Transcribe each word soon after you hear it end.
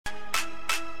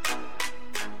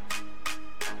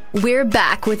We're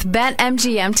back with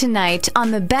BetMGM tonight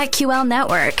on the BetQL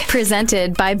network,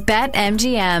 presented by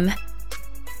BetMGM.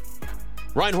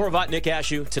 Ryan Horvat, Nick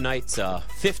Ashew tonight.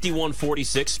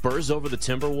 51-46 Spurs over the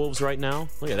Timberwolves right now.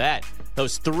 Look at that.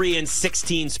 Those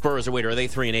 3-16 Spurs. Or wait, are they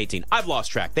 3-18? I've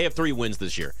lost track. They have 3 wins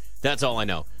this year. That's all I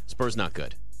know. Spurs not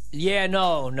good. Yeah,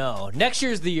 no. Next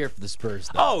year's the year for the Spurs,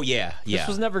 though. Oh, yeah. This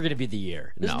was never going to be the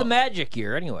year. This is the Magic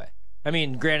year, anyway. I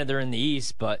mean, granted, they're in the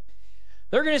East, but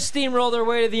they're going to steamroll their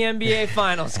way to the NBA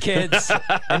Finals, kids.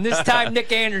 And this time,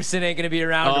 Nick Anderson ain't going to be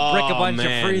around to brick a bunch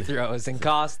of free throws and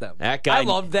cost them. That guy, I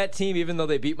loved that team, even though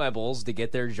they beat my Bulls to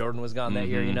get there. Jordan was gone that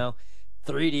year,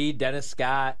 3D, Dennis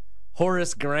Scott,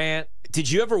 Horace Grant. Did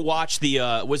you ever watch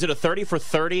the, was it a 30 for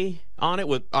 30 on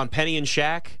it on Penny and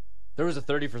Shaq? There was a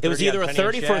 30 for 30. It was either a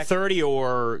 30 for 30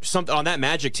 or something on that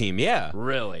Magic team, yeah.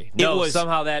 Really? No,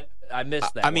 somehow that I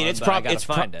missed that. I mean,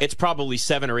 one, it's probably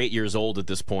 7 or 8 years old at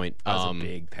this point. I was a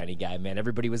big Penny guy, man.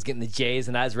 Everybody was getting the J's,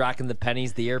 and I was rocking the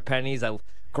pennies, the air pennies.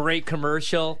 Great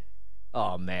commercial.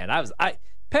 Oh man,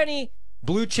 Penny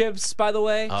Blue Chips, by the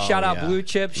way. Shout out Blue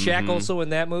Chips. Shaq also in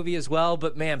that movie as well.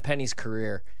 But man, Penny's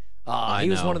career. He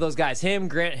was one of those guys. Him,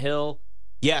 Grant Hill.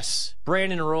 Yes.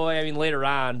 Brandon Roy, I mean, later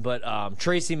on, but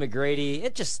Tracy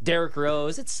McGrady, Derrick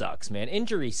Rose, it sucks, man.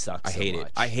 Injury sucks I hate so much.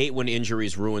 it. I hate when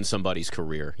injuries ruin somebody's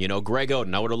career. Greg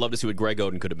Oden, I would have loved to see what Greg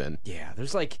Oden could have been. Yeah,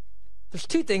 there's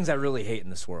 2 things I really hate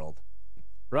in this world,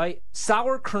 right?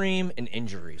 Sour cream and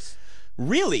injuries.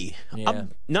 Really? Yeah.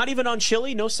 Not even on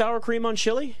chili? No sour cream on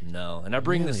chili? No, and I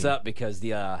bring this up because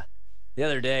the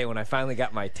other day when I finally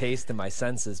got my taste and my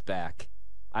senses back,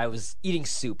 I was eating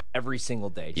soup every single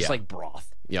day, just like broth.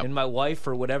 Yep. And my wife,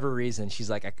 for whatever reason, she's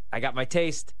like, I got my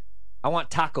taste. I want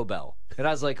Taco Bell. And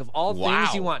I was like, of all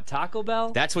things, you want Taco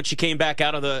Bell? That's what you came back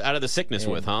out of the sickness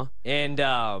with, huh? And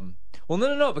well,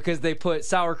 no, because they put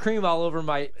sour cream all over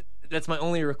that's my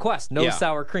only request. No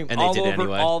sour cream. And all they did over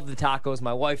anyway. all of the tacos.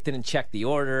 My wife didn't check the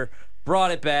order.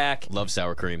 Brought it back. Love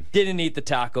sour cream. Didn't eat the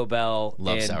Taco Bell.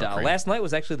 Love sour cream. Last night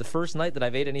was actually the first night that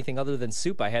I've ate anything other than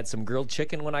soup. I had some grilled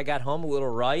chicken when I got home, a little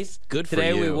rice. Good for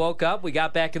Today you. we woke up, we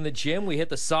got back in the gym, we hit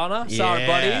the sauna, saw our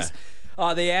buddies.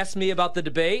 They asked me about the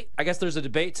debate. I guess there's a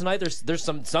debate tonight. There's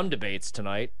some debates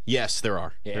tonight. Yes, there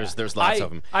are. Yeah. There's lots of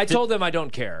them. I told them I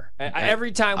don't care.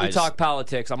 Every time we talk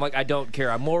politics, I'm like, I don't care.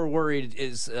 I'm more worried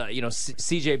is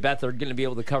C.J. Beathard going to be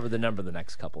able to cover the number the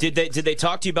next couple. Did they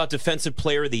talk to you about Defensive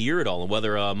Player of the Year at all, and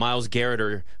whether Myles Garrett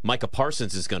or Micah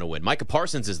Parsons is going to win? Micah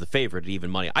Parsons is the favorite at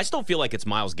even money. I still feel like it's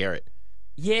Myles Garrett.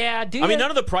 Yeah, dude. I mean, none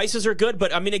of the prices are good,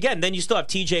 but I mean, again, then you still have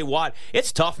T.J. Watt.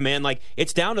 It's tough, man.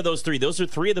 It's down to those 3. Those are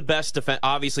 3 of the best,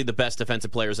 obviously the best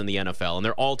defensive players in the NFL, and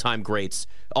they're all-time greats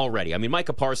already. I mean,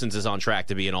 Micah Parsons is on track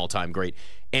to be an all-time great,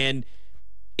 and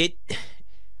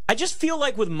I just feel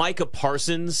like with Micah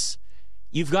Parsons,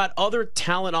 you've got other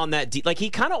talent on that. He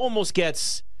kind of almost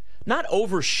gets not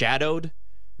overshadowed.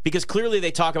 Because clearly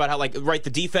they talk about how, the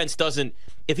defense doesn't,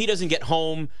 if he doesn't get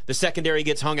home, the secondary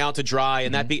gets hung out to dry,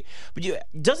 and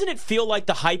doesn't it feel like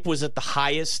the hype was at the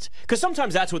highest? Because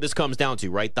sometimes that's what this comes down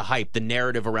to, right? The hype, the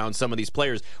narrative around some of these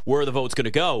players, where the vote's going to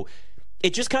go.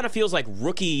 It just kind of feels like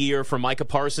rookie year for Micah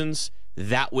Parsons.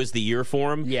 That was the year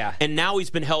for him. Yeah. And now he's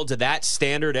been held to that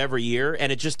standard every year,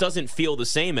 and it just doesn't feel the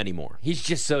same anymore. He's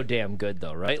just so damn good,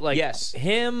 though, right? Yes.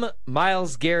 Him,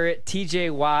 Myles Garrett, T.J.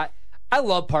 Watt. I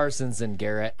love Parsons and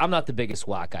Garrett. I'm not the biggest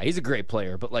Watt guy. He's a great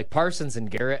player, but Parsons and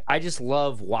Garrett, I just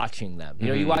love watching them.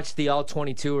 You watch the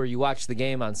All-22 or you watch the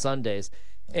game on Sundays,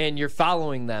 and you're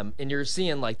following them, and you're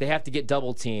seeing they have to get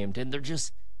double teamed, and they're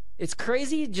just, it's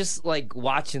crazy just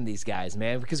watching these guys,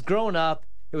 man. Because growing up,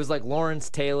 it was Lawrence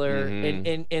Taylor,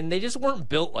 and they just weren't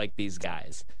built like these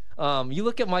guys. You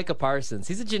look at Micah Parsons,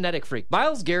 he's a genetic freak.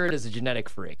 Myles Garrett is a genetic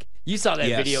freak. You saw that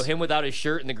video, him without his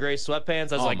shirt and the gray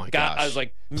sweatpants. I was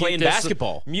like, playing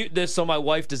basketball. Mute this so my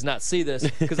wife does not see this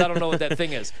because I don't know what that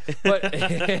thing is. But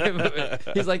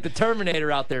he's like the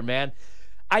Terminator out there, man.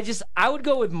 I would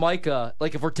go with Micah,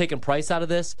 if we're taking price out of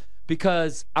this,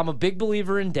 because I'm a big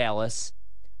believer in Dallas.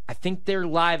 I think they're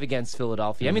live against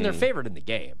Philadelphia. I mean, they're favored in the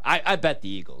game. I bet the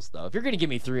Eagles, though. If you're going to give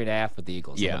me 3.5 with the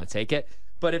Eagles, I'm going to take it.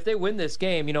 But if they win this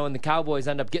game, and the Cowboys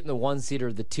end up getting the 1 seed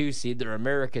or the 2 seed, they're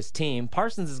America's team,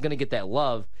 Parsons is going to get that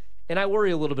love. And I worry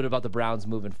a little bit about the Browns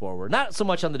moving forward. Not so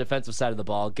much on the defensive side of the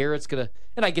ball. Garrett's going to,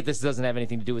 and I get this doesn't have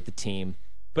anything to do with the team,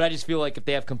 but I just feel like if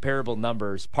they have comparable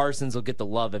numbers, Parsons will get the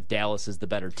love if Dallas is the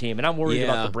better team. And I'm worried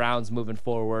about the Browns moving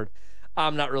forward.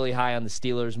 I'm not really high on the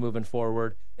Steelers moving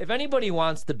forward. If anybody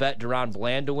wants to bet Deron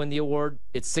Bland to win the award,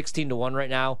 it's 16-1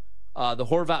 right now. The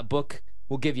Horvat book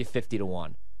will give you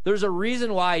 50-1. There's a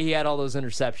reason why he had all those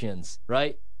interceptions,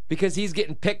 right? because he's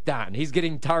getting picked on. He's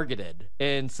getting targeted.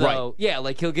 And so, Right. yeah,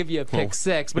 like he'll give you a pick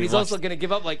six, but he's also going to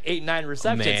give up like 8-9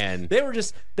 receptions. Man.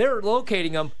 They were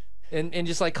locating him and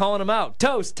just like calling him out.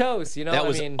 Toast, you know? That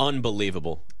was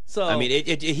unbelievable. So, I mean,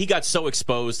 he got so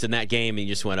exposed in that game, and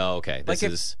you just went, "Oh, okay, this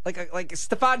is." Like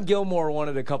Stephon Gilmore won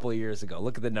it a couple of years ago.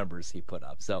 Look at the numbers he put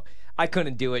up. So I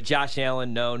couldn't do it. Josh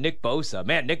Allen, no. Nick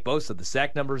Bosa, the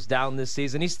sack numbers down this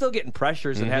season. He's still getting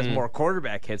pressures and has more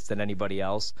quarterback hits than anybody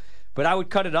else. But I would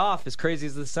cut it off, as crazy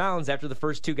as this sounds, after the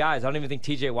first two guys. I don't even think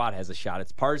T.J. Watt has a shot.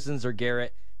 It's Parsons or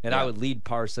Garrett, and I would lead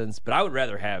Parsons, but I would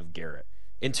rather have Garrett.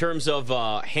 In terms of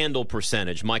handle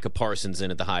percentage, Micah Parsons in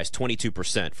at the highest,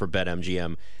 22% for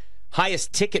BetMGM.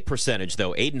 Highest ticket percentage,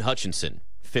 though, Aiden Hutchinson,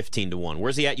 15-1.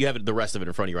 Where's he at? You have the rest of it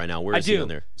in front of you right now. Where is he on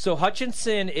there? So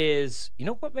Hutchinson is, you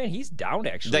know what, man? He's down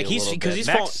actually. Like he's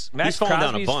Max fallen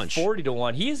down a Crosby's bunch.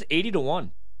 40-1. He is 80-1.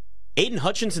 Aiden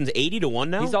Hutchinson's 80-1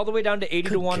 now? He's all the way down to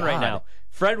 80-1 right now.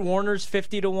 Fred Warner's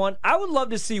 50-1. I would love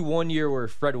to see 1 year where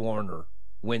Fred Warner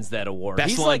wins that award.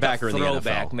 Best He's linebacker like a in the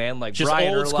throwback, NFL. man. Like just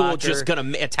Brian old school, Urlacher, just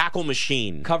a tackle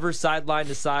machine. Cover sideline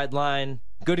to sideline.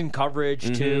 Good in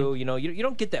coverage, too. You know, you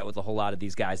don't get that with a whole lot of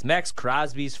these guys. Max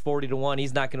Crosby's 40-1.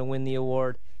 He's not going to win the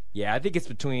award. Yeah, I think it's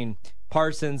between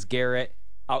Parsons, Garrett,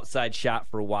 outside shot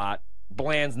for Watt.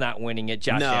 Bland's not winning it.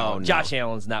 Josh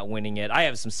Allen's not winning it. I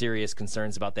have some serious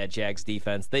concerns about that Jags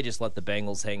defense. They just let the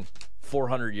Bengals hang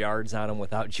 400 yards on them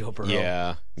without Joe Burrow.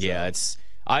 Yeah, it's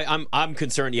I'm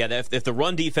concerned. Yeah, that if the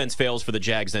run defense fails for the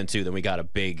Jags, then we got a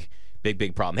big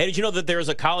problem. Hey, did you know that there's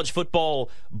a college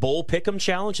football bowl pick'em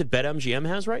challenge that BetMGM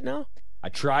has right now? I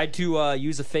tried to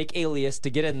use a fake alias to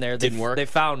get in there. Didn't work. They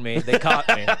found me. They caught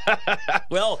me.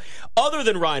 Well, other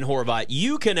than Ryan Horvat,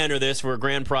 you can enter this for a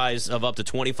grand prize of up to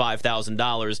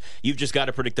 $25,000. You've just got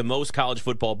to predict the most college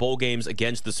football bowl games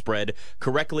against the spread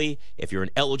correctly. If you're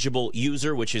an eligible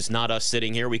user, which is not us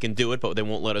sitting here, we can do it, but they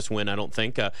won't let us win, I don't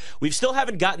think. We still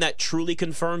haven't gotten that truly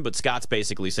confirmed, but Scott's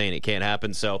basically saying it can't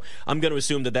happen, so I'm going to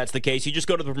assume that that's the case. You just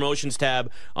go to the promotions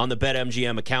tab on the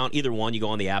BetMGM account. Either one, you go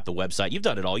on the app, the website. You've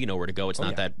done it all. You know where to go. It's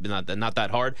not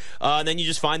that hard. And then you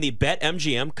just find the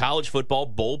BetMGM College Football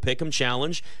Bowl Pick'em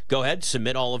Challenge. Go ahead,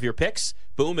 submit all of your picks.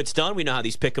 Boom, it's done. We know how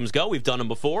these pick'ems go. We've done them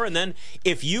before. And then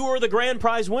if you are the grand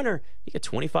prize winner, you get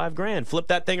 $25,000. Flip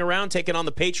that thing around, take it on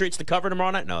the Patriots to cover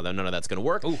tomorrow night. No, none of that's going to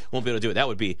work. Ooh. Won't be able to do it. That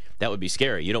would be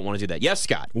scary. You don't want to do that. Yes,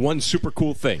 Scott. One super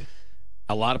cool thing.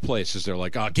 A lot of places, they're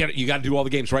like, get it. You got to do all the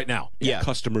games right now. Yeah.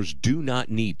 Customers do not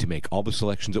need to make all the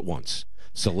selections at once.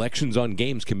 Selections on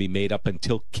games can be made up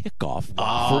until kickoff.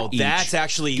 Oh, that's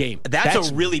actually game. That's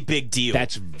a really big deal.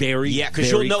 That's very because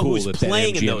you'll know cool who's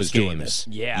playing in those games.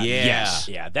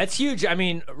 Yeah, that's huge. I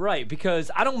mean, right?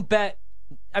 Because I don't bet.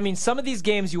 I mean, some of these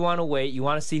games you want to wait. You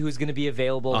want to see who's going to be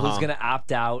available, who's going to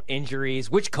opt out,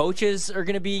 injuries, which coaches are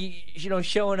going to be,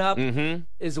 showing up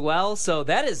as well. So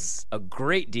that is a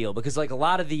great deal because, like a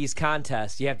lot of these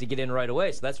contests, you have to get in right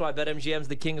away. So that's why BetMGM's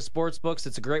the king of sportsbooks.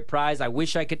 It's a great prize. I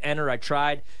wish I could enter. I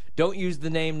tried. Don't use the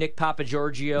name Nick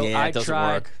Papagiorgio. Yeah, I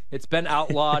tried. Work. It's been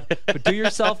outlawed. But do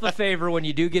yourself a favor when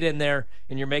you do get in there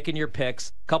and you're making your picks.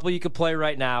 A couple you could play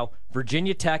right now.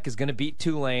 Virginia Tech is going to beat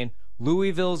Tulane.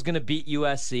 Louisville is going to beat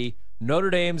USC.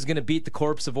 Notre Dame is going to beat the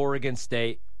corpse of Oregon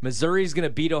State. Missouri is going to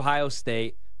beat Ohio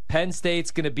State. Penn State's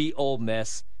going to beat Ole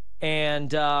Miss.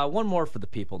 And one more for the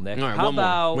people, Nick. All right, How one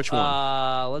about, more. Which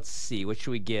one? Let's see. What should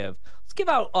we give? Let's give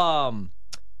out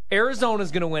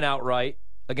Arizona's going to win outright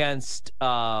against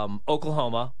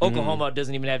Oklahoma. Oklahoma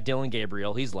doesn't even have Dylan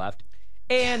Gabriel. He's left.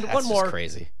 And That's one more. just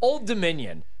crazy. Old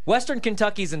Dominion. Western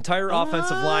Kentucky's entire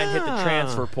offensive line hit the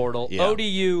transfer portal. Yeah.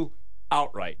 ODU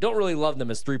outright. Don't really love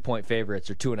them as 3-point favorites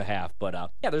or 2.5,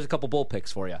 but there's a couple bowl picks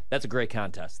for you. That's a great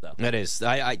contest, though. That is.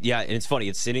 And it's funny.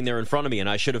 It's sitting there in front of me, and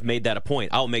I should have made that a point.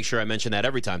 I'll make sure I mention that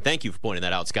every time. Thank you for pointing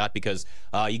that out, Scott, because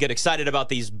you get excited about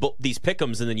these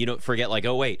pick'ems, and then you don't forget, like,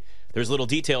 oh, wait, there's little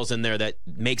details in there that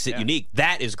makes it unique.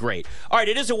 That is great. All right,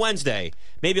 it is a Wednesday.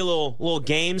 Maybe a little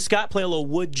game. Scott, play a little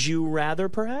Would You Rather,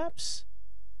 perhaps?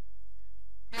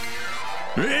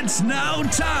 It's now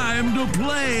time to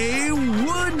play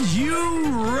Would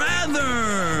You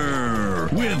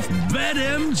Rather with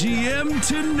BetMGM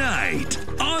tonight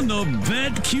on the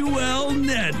BetQL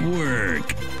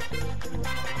Network.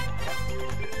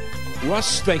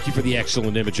 Russ, thank you for the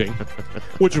excellent imaging.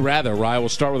 Would you rather, Ryan? We'll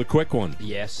start with a quick one.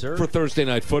 Yes, sir. For Thursday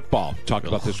Night Football. Talked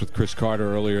about this with Chris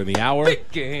Carter earlier in the hour. Big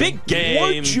game. Big game.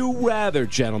 Would you rather,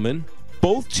 gentlemen,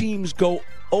 both teams go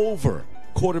over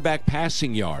quarterback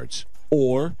passing yards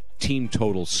or team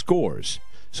total scores?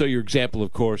 So your example,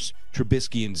 of course,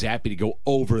 Trubisky and Zappe to go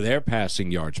over their passing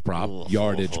yardage prop,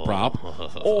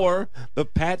 or the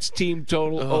Pats team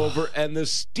total over and the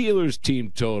Steelers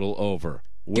team total over.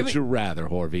 Would you rather,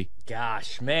 Horvey?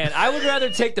 Gosh, man, I would rather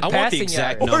take the I want the passing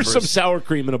exact yard. numbers. Or some sour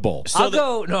cream in a bowl. I'll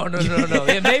go. No.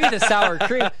 Yeah, maybe the sour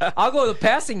cream. I'll go the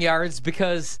passing yards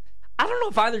because I don't know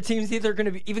if either team's even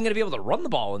going to be able to run the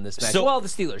ball in this match. So, well, the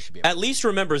Steelers should be able At least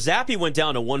remember, Zappe went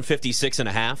down to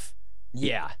 156.5.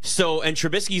 Yeah. So, and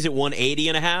Trubisky's at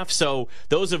 180.5. So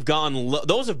those have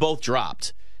those have both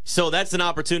dropped. So that's an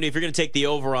opportunity. If you're going to take the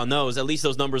over on those, at least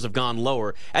those numbers have gone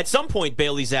lower. At some point,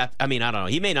 Bailey Zappe, I don't know.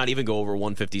 He may not even go over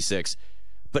 156.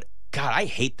 But, God, I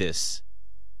hate this.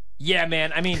 Yeah,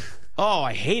 man. I mean, oh,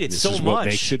 I hate it This so is much. what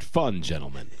makes it fun,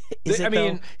 gentlemen.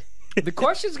 The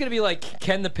question is going to be like,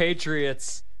 can the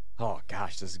Patriots? Oh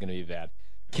gosh, this is going to be bad.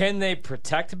 Can they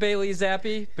protect Bailey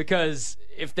Zappe? Because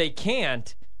if they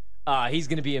can't, he's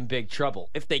going to be in big trouble.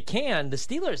 If they can, the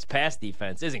Steelers' pass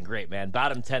defense isn't great, man.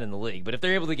 Bottom 10 in the league. But if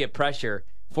they're able to get pressure,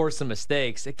 force some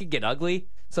mistakes, it could get ugly.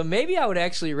 So maybe I would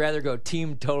actually rather go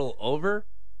team total over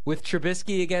with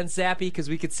Trubisky against Zappe because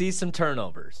we could see some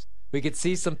turnovers. We could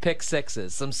see some pick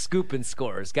sixes, some scoop and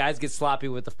scores. Guys get sloppy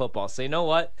with the football. So you know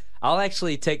what? I'll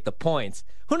actually take the points.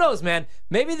 Who knows, man?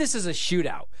 Maybe this is a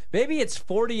shootout. Maybe it's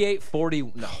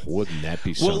 48-40. No. Wouldn't that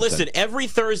be something? Well, listen, every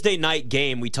Thursday night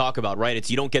game we talk about, right?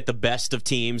 It's you don't get the best of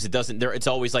teams. It's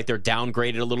always like they're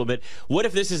downgraded a little bit. What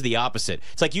if this is the opposite?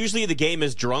 It's like usually the game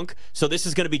is drunk, so this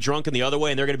is going to be drunk in the other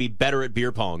way, and they're going to be better at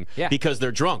beer pong because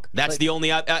they're drunk. That's the only.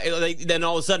 Then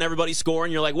all of a sudden everybody's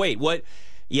scoring. You're like, wait, what?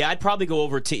 Yeah, I'd probably go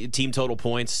over team total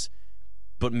points,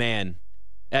 but man.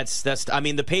 That's. I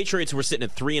mean, the Patriots were sitting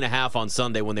at 3.5 on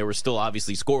Sunday when they were still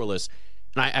obviously scoreless,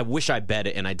 and I wish I bet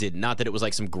it, and I did. Not that it was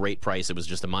like some great price; it was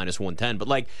just a -110. But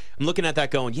like, I'm looking at that,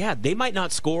 going, yeah, they might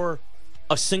not score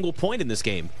a single point in this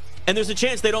game, and there's a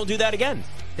chance they don't do that again.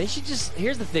 They should just.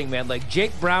 Here's the thing, man. Like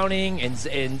Jake Browning and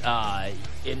in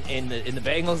the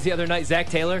Bengals the other night, Zach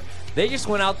Taylor, they just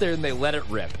went out there and they let it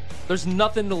rip. There's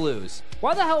nothing to lose.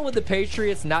 Why the hell would the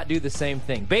Patriots not do the same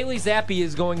thing? Bailey Zappe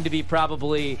is going to be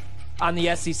probably on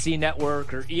the SEC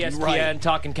network or ESPN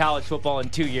talking college football in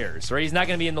 2 years, right? He's not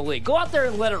going to be in the league. Go out there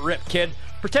and let it rip, kid.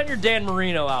 Pretend you're Dan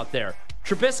Marino out there.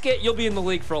 Trubisky, you'll be in the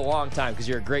league for a long time because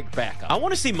you're a great backup. I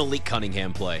want to see Malik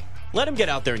Cunningham play. Let him get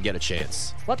out there and get a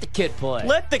chance. Let the kid play.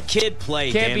 Let the kid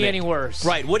play. Can't be any worse.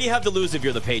 Right. What do you have to lose if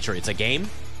you're the Patriots? A game?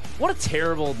 What a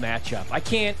terrible matchup. I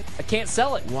can't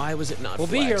sell it. Why was it not We'll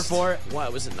flexed? be here for it. Why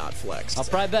was it not flexed? I'll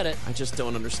probably bet it. I just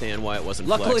don't understand why it wasn't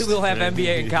Luckily, flexed. we'll have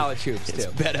NBA and college hoops, It's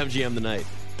too. BetMGM tonight.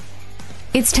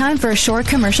 It's time for a short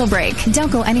commercial break.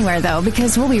 Don't go anywhere, though,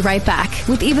 because we'll be right back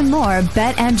with even more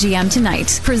BetMGM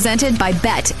Tonight, presented by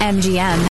BetMGM.